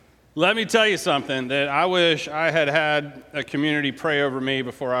Let me tell you something that I wish I had had a community pray over me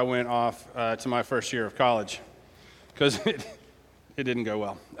before I went off to my first year of college, because it didn't go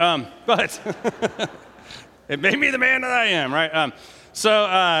well. But it made me the man that I am, right?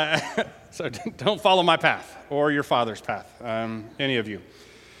 So don't follow my path or your father's path, any of you.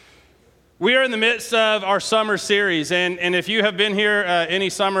 We are in the midst of our summer series, and if you have been here any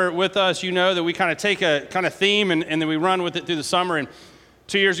summer with us, you know that we kind of take a kind of theme and then we run with it through the summer. And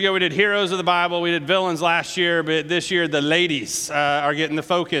 2 years ago, we did heroes of the Bible. We did villains last year, but this year, the ladies are getting the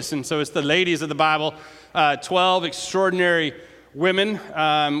focus. And so it's the ladies of the Bible, 12 extraordinary women.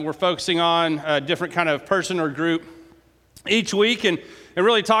 We're focusing on a different kind of person or group each week and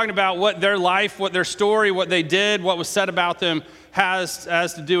really talking about what their life, what their story, what they did, what was said about them has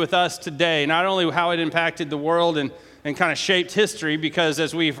to do with us today. Not only how it impacted the world and kind of shaped history, because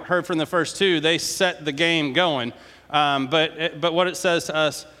as we've heard from the first two, they set the game going. But what it says to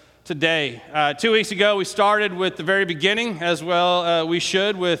us today. 2 weeks ago, we started with the very beginning, as well we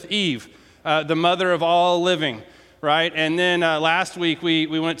should, with Eve, the mother of all living, right? And then last week, we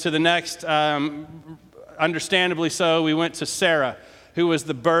went to the next, understandably so, we went to Sarah, who was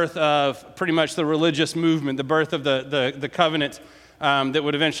the birth of pretty much the religious movement, the birth of the covenant that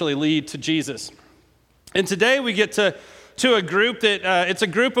would eventually lead to Jesus. And today we get to a group that, it's a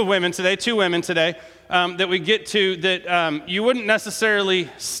group of women today, 2 women today, that we get to that you wouldn't necessarily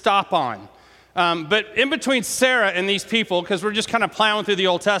stop on. But in between Sarah and these people, because we're just kind of plowing through the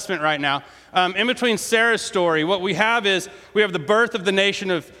Old Testament right now, in between Sarah's story, what we have is we have the birth of the nation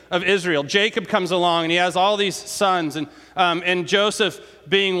of Israel. Jacob comes along and he has all these sons, and Joseph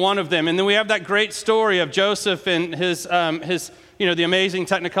being one of them. And then we have that great story of Joseph and his the amazing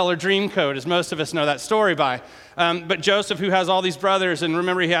Technicolor Dreamcoat, as most of us know that story by. But Joseph, who has all these brothers, and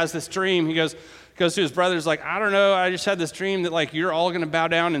remember he has this dream, he goes to his brothers like, I don't know, I just had this dream that like you're all going to bow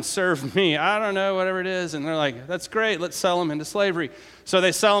down and serve me. I don't know, whatever it is. And they're like, that's great, let's sell him into slavery. So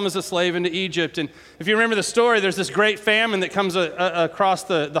they sell him as a slave into Egypt. And if you remember the story, there's this great famine that comes across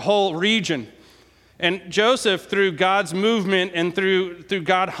the whole region. And Joseph, through God's movement and through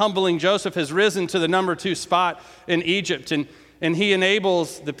God humbling Joseph, has risen to the number 2 spot in Egypt. And he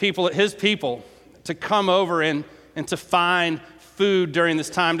enables his people to come over and to find food during this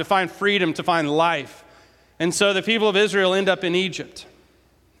time, to find freedom, to find life. And so the people of Israel end up in Egypt.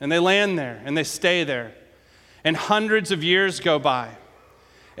 And they land there, and they stay there. And hundreds of years go by.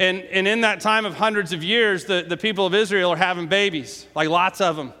 And in that time of hundreds of years, the people of Israel are having babies, like lots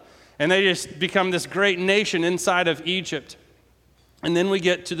of them. And they just become this great nation inside of Egypt. And then we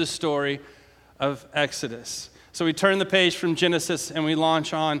get to the story of Exodus. So we turn the page from Genesis and we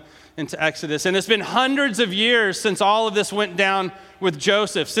launch on into Exodus. And it's been hundreds of years since all of this went down with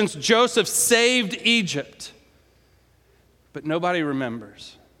Joseph, since Joseph saved Egypt. But nobody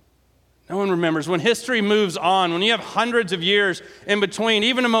remembers. No one remembers. When history moves on, when you have hundreds of years in between,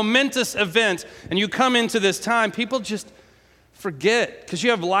 even a momentous event, and you come into this time, people just forget, because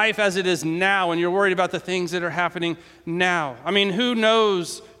you have life as it is now, and you're worried about the things that are happening now. I mean, who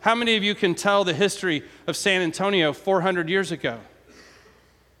knows how many of you can tell the history of San Antonio 400 years ago?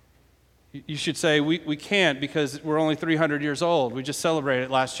 You should say, we can't, because we're only 300 years old. We just celebrated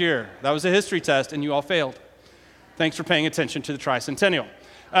it last year. That was a history test, and you all failed. Thanks for paying attention to the tricentennial.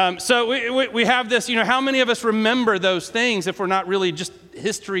 So we have this, how many of us remember those things if we're not really just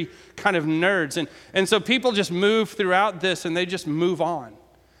history kind of nerds? And so people just move throughout this, and they just move on.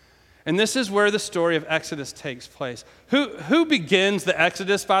 And this is where the story of Exodus takes place. Who begins the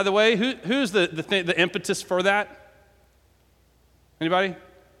Exodus, by the way? Who's the impetus for that? Anybody?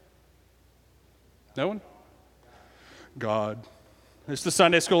 No one? God. It's the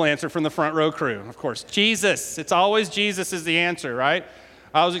Sunday school answer from the front row crew. Of course, Jesus. It's always Jesus is the answer, right?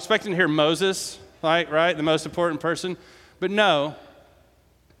 I was expecting to hear Moses, right? The most important person. But no,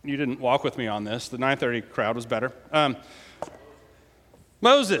 you didn't walk with me on this. The 9:30 crowd was better.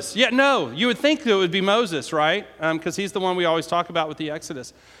 Moses. Yeah, no, you would think that it would be Moses, right? Because he's the one we always talk about with the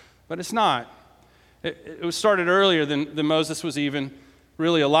Exodus. But it's not. It was started earlier than Moses was even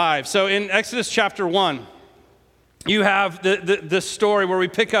really alive. So in Exodus chapter 1, you have the story where we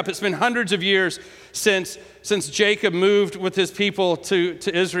pick up. It's been hundreds of years since Jacob moved with his people to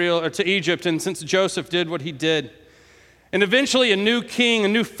Israel or to Egypt, and since Joseph did what he did. And eventually a new king, a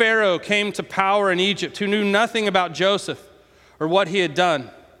new Pharaoh came to power in Egypt who knew nothing about Joseph or what he had done.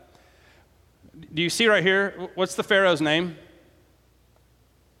 Do you see right here? What's the Pharaoh's name?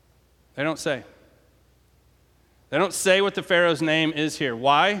 They don't say. They don't say what the Pharaoh's name is here.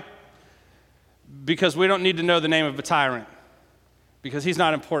 Why? Because we don't need to know the name of a tyrant, because he's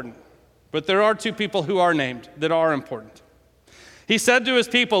not important. But there are 2 people who are named that are important. He said to his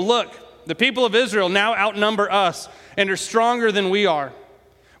people, "Look, the people of Israel now outnumber us and are stronger than we are.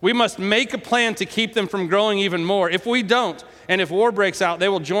 We must make a plan to keep them from growing even more. If we don't, and if war breaks out, they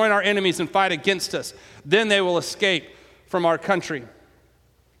will join our enemies and fight against us. Then they will escape from our country."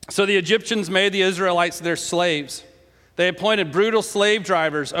 So the Egyptians made the Israelites their slaves. They appointed brutal slave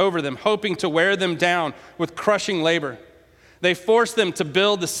drivers over them, hoping to wear them down with crushing labor. They forced them to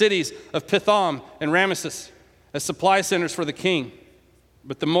build the cities of Pithom and Ramesses as supply centers for the king.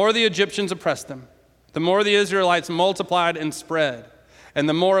 But the more the Egyptians oppressed them, the more the Israelites multiplied and spread, and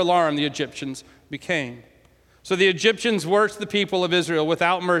the more alarmed the Egyptians became. So the Egyptians worked the people of Israel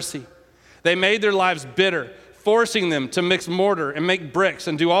without mercy. They made their lives bitter, forcing them to mix mortar and make bricks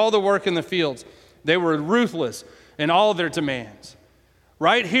and do all the work in the fields. They were ruthless in all their demands.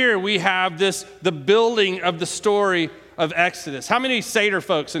 Right here we have the building of the story of Exodus. How many Seder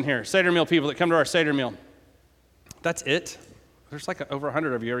folks in here? Seder meal people that come to our Seder meal? That's it? There's like over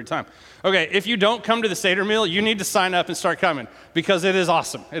 100 of you every time. Okay, if you don't come to the Seder meal, you need to sign up and start coming because it is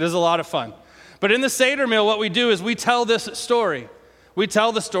awesome. It is a lot of fun. But in the Seder meal, what we do is we tell this story. We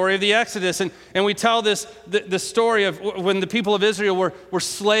tell the story of the Exodus, and we tell the story of when the people of Israel were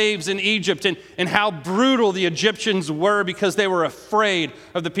slaves in Egypt and how brutal the Egyptians were because they were afraid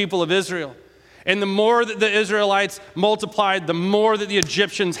of the people of Israel. And the more that the Israelites multiplied, the more that the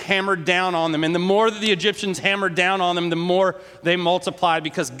Egyptians hammered down on them. And the more that the Egyptians hammered down on them, the more they multiplied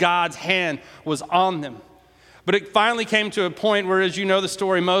because God's hand was on them. But it finally came to a point where, as you know the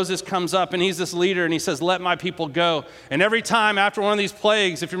story, Moses comes up and he's this leader and he says, "Let my people go." And every time after one of these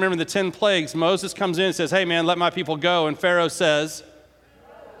plagues, if you remember the 10 plagues, Moses comes in and says, "Hey man, let my people go." And Pharaoh says,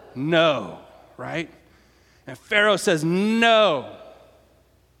 "No," right? And Pharaoh says, "No."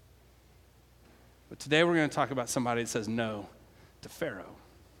 But today we're going to talk about somebody that says no to Pharaoh.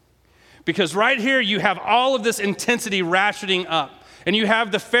 Because right here you have all of this intensity ratcheting up. And you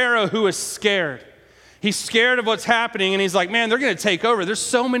have the Pharaoh who is scared. He's scared of what's happening, and he's like, man, they're going to take over. There's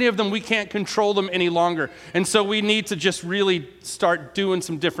so many of them, we can't control them any longer. And so we need to just really start doing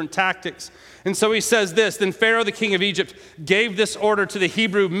some different tactics. And so he says this, "Then Pharaoh, the king of Egypt, gave this order to the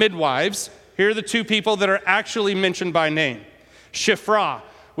Hebrew midwives." Here are the two people that are actually mentioned by name. Shiphrah,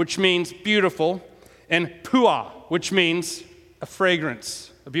 which means beautiful, and Puah, which means a fragrance,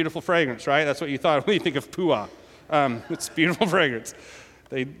 a beautiful fragrance, right? That's what you thought when you think of Puah. It's beautiful fragrance.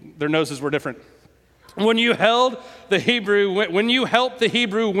 Their noses were different. When you help the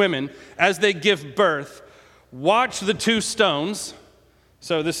Hebrew women as they give birth, watch the two stones.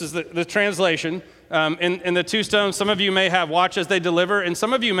 So this is the translation. In the two stones, some of you may have watch as they deliver, and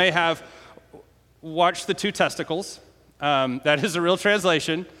some of you may have watch the two testicles. That is a real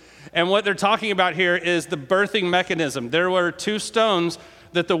translation. And what they're talking about here is the birthing mechanism. There were two stones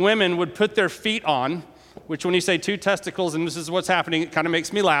that the women would put their feet on, which when you say two testicles, and this is what's happening, it kind of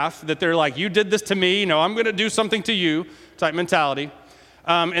makes me laugh, that they're like, you did this to me, I'm going to do something to you type mentality.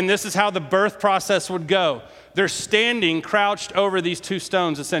 And this is how the birth process would go. They're standing crouched over these two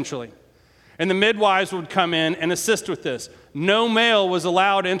stones, essentially. And the midwives would come in and assist with this. No male was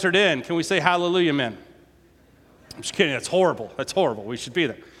allowed entered in. Can we say hallelujah, men? I'm just kidding. That's horrible. That's horrible. We should be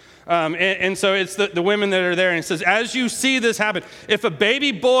there. And so it's the women that are there. And it says, as you see this happen, if a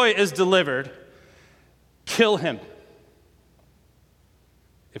baby boy is delivered, kill him.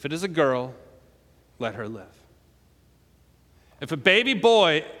 If it is a girl, let her live. If a baby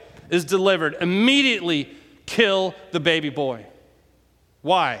boy is delivered, immediately kill the baby boy.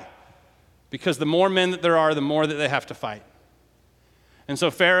 Why? Because the more men that there are, the more that they have to fight. And so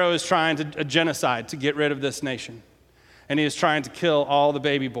Pharaoh is trying a genocide to get rid of this nation. And he is trying to kill all the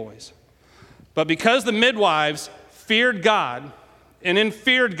baby boys. But because the midwives feared God, and in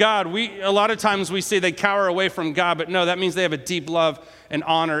feared God, a lot of times we see they cower away from God, but no, that means they have a deep love and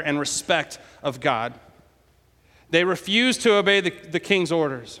honor and respect of God. They refused to obey the king's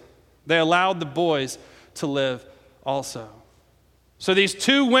orders. They allowed the boys to live also. So these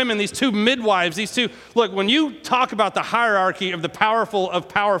two women, these two midwives, look, when you talk about the hierarchy of the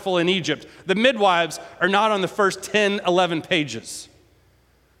powerful in Egypt, the midwives are not on the first 10, 11 pages.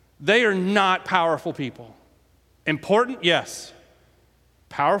 They are not powerful people. Important? Yes.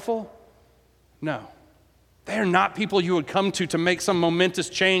 Powerful? No. They are not people you would come to make some momentous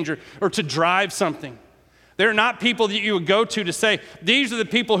change or to drive something. They're not people that you would go to say, these are the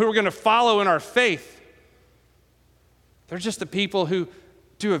people who are going to follow in our faith. They're just the people who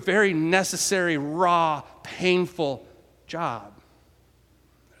do a very necessary, raw, painful job.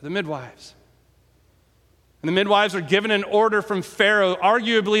 They're the midwives. And the midwives are given an order from Pharaoh,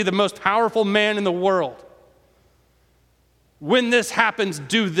 arguably the most powerful man in the world. When this happens,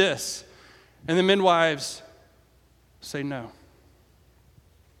 do this. And the midwives say no.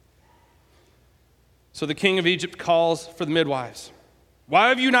 So the king of Egypt calls for the midwives. Why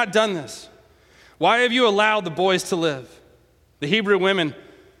have you not done this? Why have you allowed the boys to live? The Hebrew women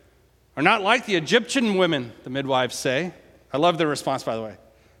are not like the Egyptian women, the midwives say. I love their response, by the way.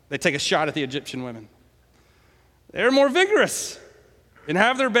 They take a shot at the Egyptian women. They're more vigorous and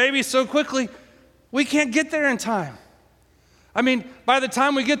have their babies so quickly, we can't get there in time. I mean, by the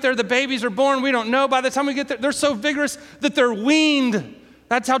time we get there, the babies are born. We don't know. By the time we get there, they're so vigorous that they're weaned.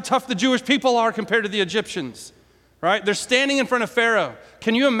 That's how tough the Jewish people are compared to the Egyptians, right? They're standing in front of Pharaoh.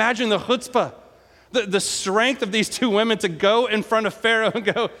 Can you imagine the chutzpah, the strength of these two women to go in front of Pharaoh and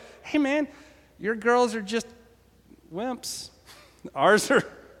go, hey, man, your girls are just wimps. Ours are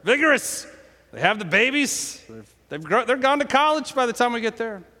vigorous. They have the babies. They're gone to college by the time we get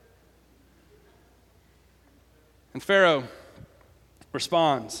there. And Pharaoh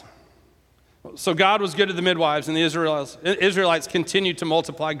responds. So God was good to the midwives, and the Israelites continued to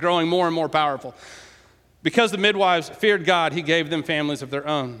multiply, growing more and more powerful. Because the midwives feared God, he gave them families of their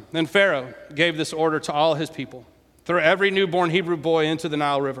own. Then Pharaoh gave this order to all his people: throw every newborn Hebrew boy into the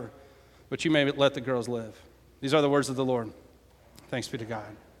Nile River, but you may let the girls live. These are the words of the Lord. Thanks be to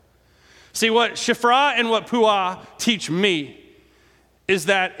God. See, what Shiphrah and what Puah teach me is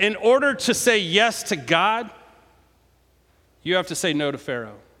that in order to say yes to God, you have to say no to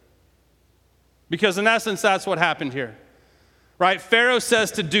Pharaoh. Because in essence, that's what happened here, right? Pharaoh says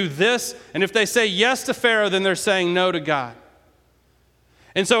to do this, and if they say yes to Pharaoh, then they're saying no to God.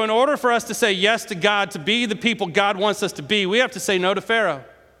 And so in order for us to say yes to God, to be the people God wants us to be, we have to say no to Pharaoh.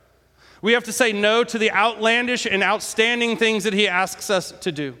 We have to say no to the outlandish and outstanding things that he asks us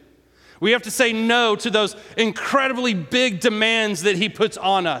to do. We have to say no to those incredibly big demands that he puts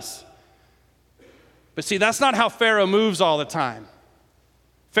on us. But see, that's not how Pharaoh moves all the time.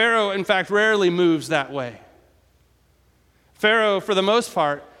 Pharaoh, in fact, rarely moves that way. Pharaoh, for the most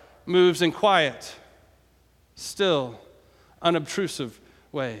part, moves in quiet, still, unobtrusive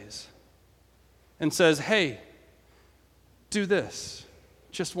ways and says, hey, do this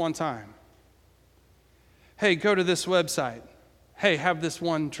just one time. Hey, go to this website. Hey, have this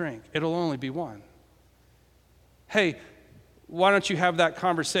one drink. It'll only be one. Hey, why don't you have that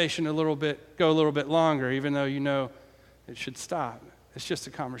conversation go a little bit longer, even though you know it should stop. It's just a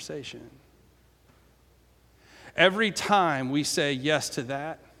conversation. Every time we say yes to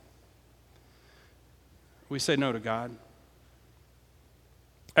that, we say no to God.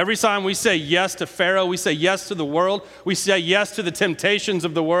 Every time we say yes to Pharaoh, we say yes to the world, we say yes to the temptations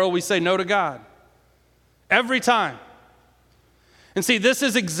of the world, we say no to God. Every time. And see, this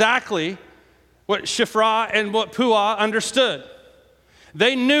is exactly what Shiphrah and what Puah understood.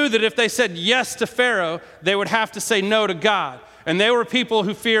 They knew that if they said yes to Pharaoh, they would have to say no to God. And they were people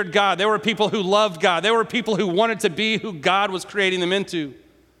who feared God. They were people who loved God. They were people who wanted to be who God was creating them into.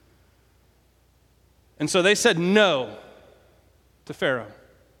 And so they said no to Pharaoh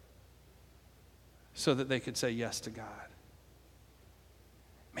so that they could say yes to God.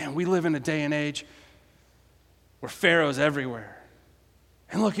 Man, we live in a day and age where Pharaoh's everywhere.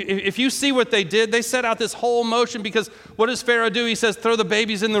 And look, if you see what they did, they set out this whole motion because what does Pharaoh do? He says, throw the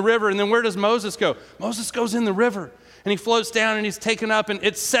babies in the river. And then where does Moses go? Moses goes in the river and he floats down and he's taken up, and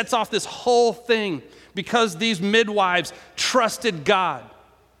it sets off this whole thing because these midwives trusted God.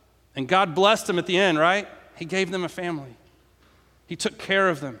 And God blessed them at the end, right? He gave them a family. He took care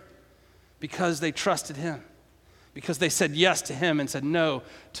of them because they trusted him, because they said yes to him and said no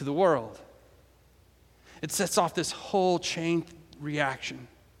to the world. It sets off this whole chain reaction.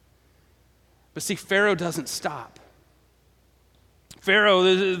 But see, Pharaoh doesn't stop. Pharaoh,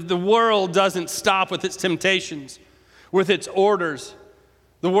 the world doesn't stop with its temptations, with its orders.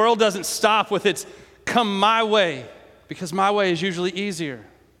 The world doesn't stop with its come my way, because my way is usually easier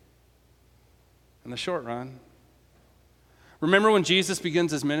in the short run. Remember when Jesus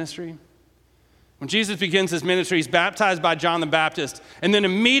begins his ministry? When Jesus begins his ministry, he's baptized by John the Baptist, and then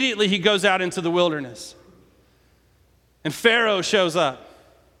immediately he goes out into the wilderness. And Pharaoh shows up,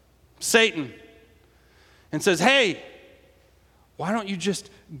 Satan, and says, hey, why don't you just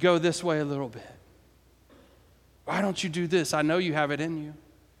go this way a little bit? Why don't you do this? I know you have it in you.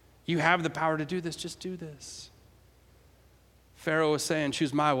 You have the power to do this. Just do this. Pharaoh was saying,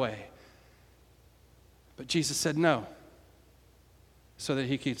 choose my way. But Jesus said no, so that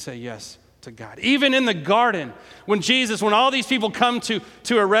he could say yes to God. Even in the garden, when all these people come to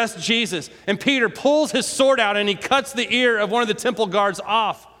arrest Jesus, and Peter pulls his sword out and he cuts the ear of one of the temple guards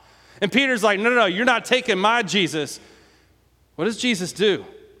off. And Peter's like, no, you're not taking my Jesus. What does Jesus do?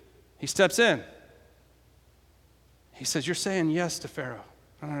 He steps in. He says, you're saying yes to Pharaoh.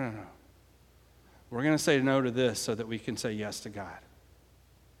 No. We're going to say no to this so that we can say yes to God.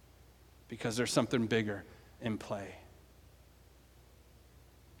 because there's something bigger in play.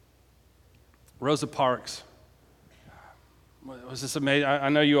 Rosa Parks was this amazing. I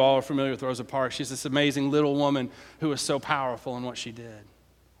know you all are familiar with Rosa Parks. She's this amazing little woman who was so powerful in what she did.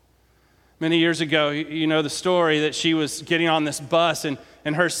 Many years ago, you know the story that she was getting on this bus, and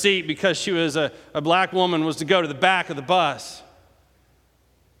her seat, because she was a black woman, was to go to the back of the bus.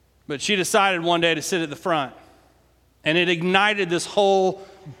 But she decided one day to sit at the front. And it ignited this whole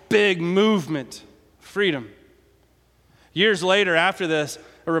big movement, freedom. Years later, after this,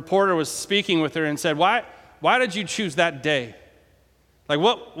 a reporter was speaking with her and said, why did you choose that day? Like,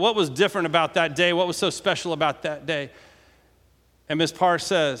 what was different about that day? What was so special about that day? And Ms. Parks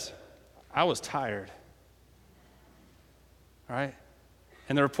says, I was tired. All right?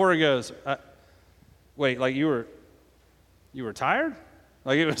 And the reporter goes, wait, like you were tired?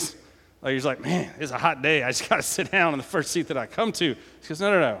 Like it was, like he's like, man, it's a hot day. I just got to sit down in the first seat that I come to. She goes,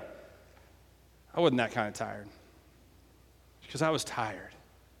 no. I wasn't that kind of tired. Because I was tired.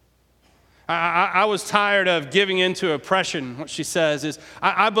 I was tired of giving into oppression. What she says is,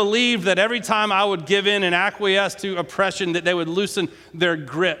 I believed that every time I would give in and acquiesce to oppression, that they would loosen their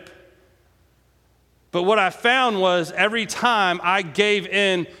grip. But what I found was every time I gave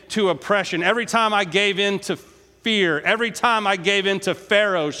in to oppression, every time I gave in to fear, every time I gave in to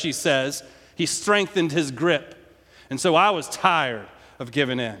Pharaoh, she says, he strengthened his grip. And so I was tired of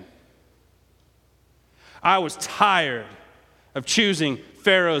giving in. I was tired of choosing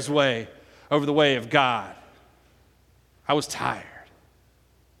Pharaoh's way over the way of God. I was tired.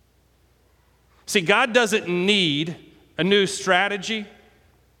 See, God doesn't need a new strategy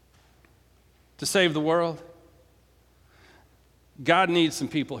to save the world. God needs some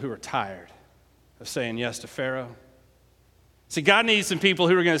people who are tired of saying yes to Pharaoh. See, God needs some people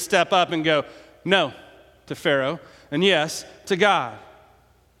who are going to step up and go no to Pharaoh and yes to God.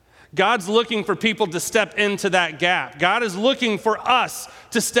 God's looking for people to step into that gap. God is looking for us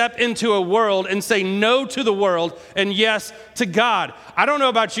to step into a world and say no to the world and yes to God. I don't know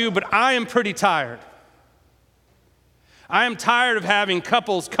about you, but I am pretty tired. I am tired of having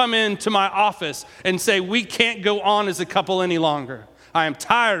couples come into my office and say, we can't go on as a couple any longer. I am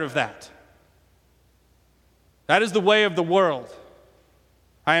tired of that. That is the way of the world.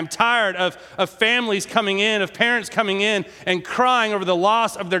 I am tired of families coming in, of parents coming in and crying over the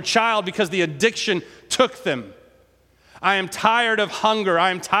loss of their child because the addiction took them. I am tired of hunger.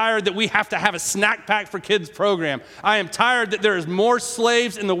 I am tired that we have to have a snack pack for kids program. I am tired that there is more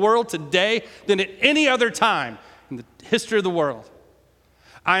slaves in the world today than at any other time in the history of the world.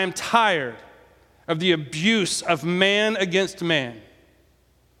 I am tired of the abuse of man against man.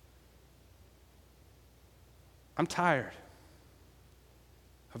 I'm tired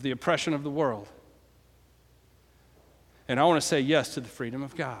of the oppression of the world. And I want to say yes to the freedom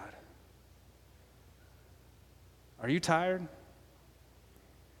of God. Are you tired?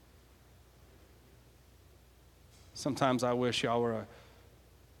 Sometimes I wish y'all were a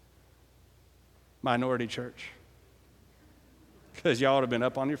minority church, because y'all would have been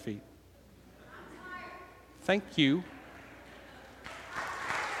up on your feet. Thank you.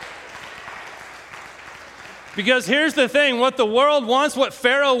 Because here's the thing, what the world wants, what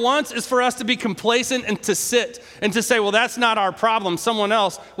Pharaoh wants, is for us to be complacent and to sit and to say, well, that's not our problem. Someone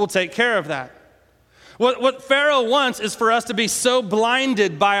else will take care of that. What Pharaoh wants is for us to be so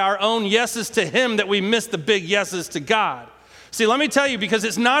blinded by our own yeses to him that we miss the big yeses to God. See, let me tell you, because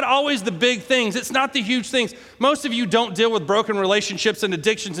it's not always the big things. It's not the huge things. Most of you don't deal with broken relationships and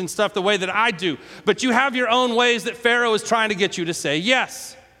addictions and stuff the way that I do. But you have your own ways that Pharaoh is trying to get you to say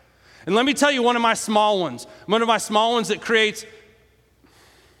yes. And let me tell you one of my small ones that creates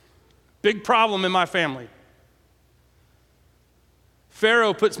big problem in my family.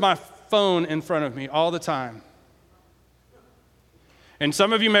 Pharaoh puts my phone in front of me all the time. And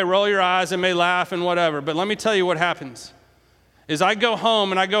some of you may roll your eyes and may laugh and whatever, but let me tell you what happens. Is I go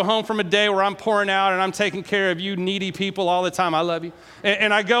home from a day where I'm pouring out and I'm taking care of you needy people all the time. I love you.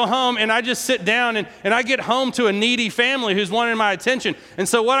 And I go home and I just sit down and I get home to a needy family who's wanting my attention. And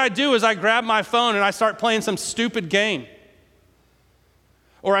so what I do is I grab my phone and I start playing some stupid game.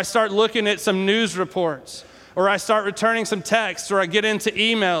 Or I start looking at some news reports. Or I start returning some texts. Or I get into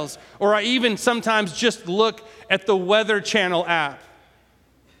emails. Or I even sometimes just look at the Weather Channel app.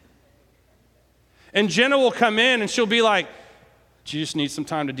 And Jenna will come in and she'll be like, do you just need some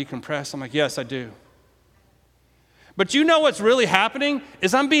time to decompress? I'm like, yes, I do. But you know what's really happening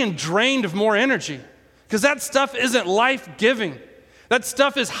is I'm being drained of more energy because that stuff isn't life-giving. That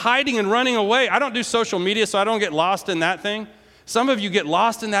stuff is hiding and running away. I don't do social media, so I don't get lost in that thing. Some of you get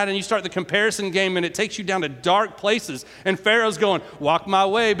lost in that and you start the comparison game and it takes you down to dark places. And Pharaoh's going, walk my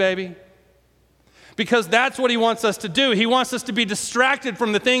way, baby. Because that's what he wants us to do. He wants us to be distracted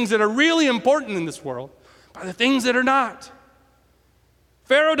from the things that are really important in this world by the things that are not.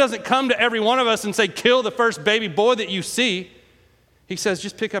 Pharaoh doesn't come to every one of us and say, kill the first baby boy that you see. He says,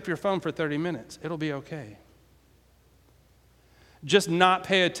 just pick up your phone for 30 minutes. It'll be okay. Just not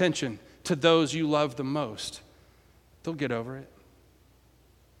pay attention to those you love the most. They'll get over it.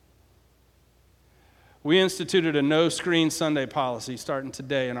 We instituted a no-screen Sunday policy starting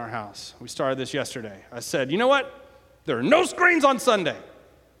today in our house. We started this yesterday. I said, you know what? There are no screens on Sunday.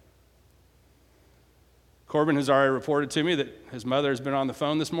 Corbin has already reported to me that his mother has been on the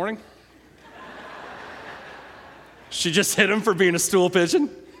phone this morning. She just hit him for being a stool pigeon.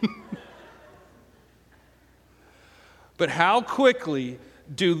 But how quickly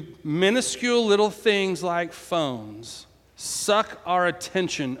do minuscule little things like phones suck our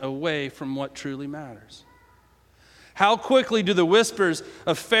attention away from what truly matters? How quickly do the whispers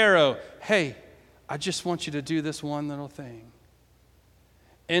of Pharaoh, hey, I just want you to do this one little thing,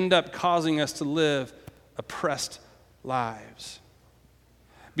 end up causing us to live oppressed lives?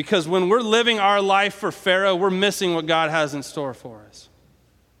 Because when we're living our life for Pharaoh, we're missing what God has in store for us.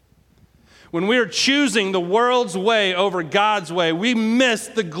 When we are choosing the world's way over God's way, we miss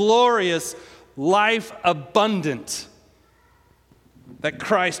the glorious life abundant that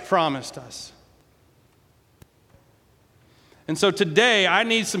Christ promised us. And so today, I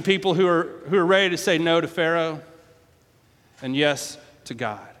need some people who are ready to say no to Pharaoh and yes to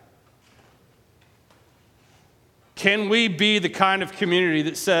God. Can we be the kind of community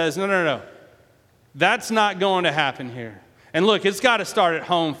that says, no, that's not going to happen here? And look, it's got to start at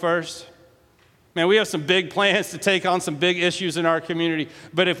home first. Man, we have some big plans to take on some big issues in our community,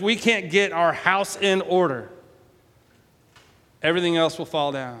 but if we can't get our house in order, everything else will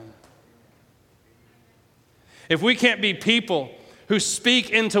fall down. If we can't be people who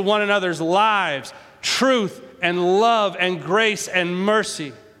speak into one another's lives truth and love and grace and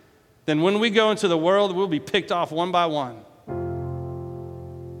mercy, then when we go into the world, we'll be picked off one by one.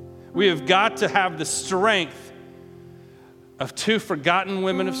 We have got to have the strength of two forgotten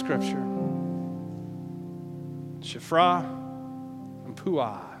women of Scripture, Shiphrah and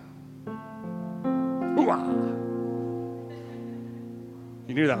Puah. Puah.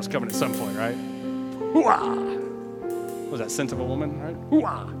 You knew that was coming at some point, right? Puah. Was that Scent of a Woman, right?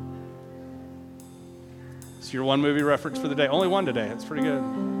 Puah. It's your one movie reference for the day. Only one today. That's pretty good.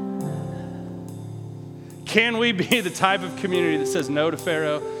 Can we be the type of community that says no to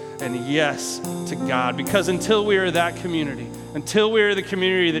Pharaoh and yes to God? Because until we are that community, until we are the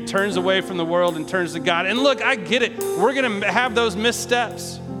community that turns away from the world and turns to God, and look, I get it. We're going to have those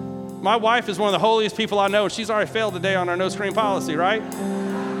missteps. My wife is one of the holiest people I know, and she's already failed today on our no-screen policy, right?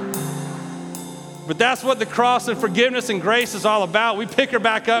 But that's what the cross and forgiveness and grace is all about. We pick her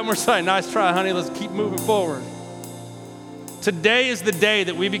back up and we're saying, nice try, honey. Let's keep moving forward. Today is the day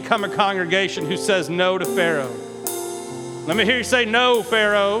that we become a congregation who says no to Pharaoh. Let me hear you say no,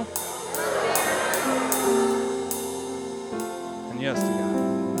 Pharaoh. And yes to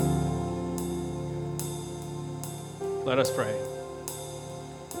God. Let us pray.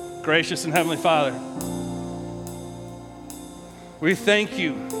 Gracious and Heavenly Father, we thank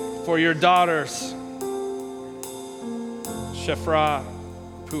you for your daughters, Shiphrah,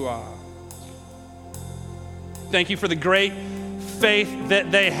 Puah. Thank you for the great faith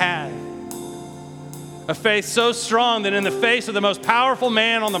that they had. A faith so strong that in the face of the most powerful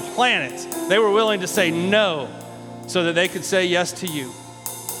man on the planet, they were willing to say no so that they could say yes to you.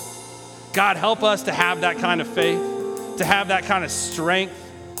 God, help us to have that kind of faith, to have that kind of strength,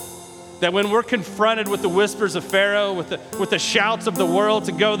 that when we're confronted with the whispers of Pharaoh, with the shouts of the world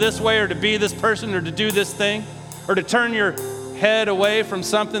to go this way or to be this person or to do this thing or to turn your head away from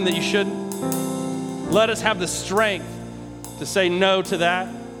something that you shouldn't, let us have the strength to say no to that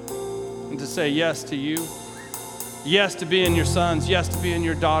and to say yes to you. Yes to being your sons. Yes to being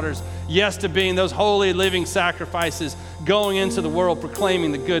your daughters. Yes to being those holy living sacrifices going into the world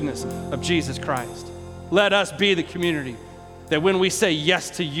proclaiming the goodness of Jesus Christ. Let us be the community that when we say yes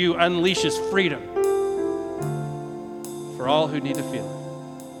to you unleashes freedom for all who need to feel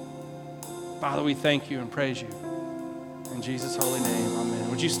it. Father, we thank you and praise you. In Jesus' holy name, amen.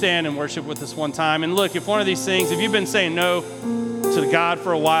 Would you stand and worship with us one time? And look, if one of these things, if you've been saying no to God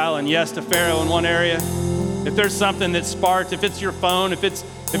for a while and yes to Pharaoh in one area, if there's something that sparked, if it's your phone, if it's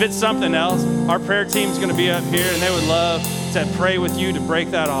something else, our prayer team's going to be up here and they would love to pray with you to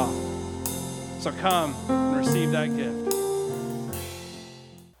break that off. So come and receive that gift.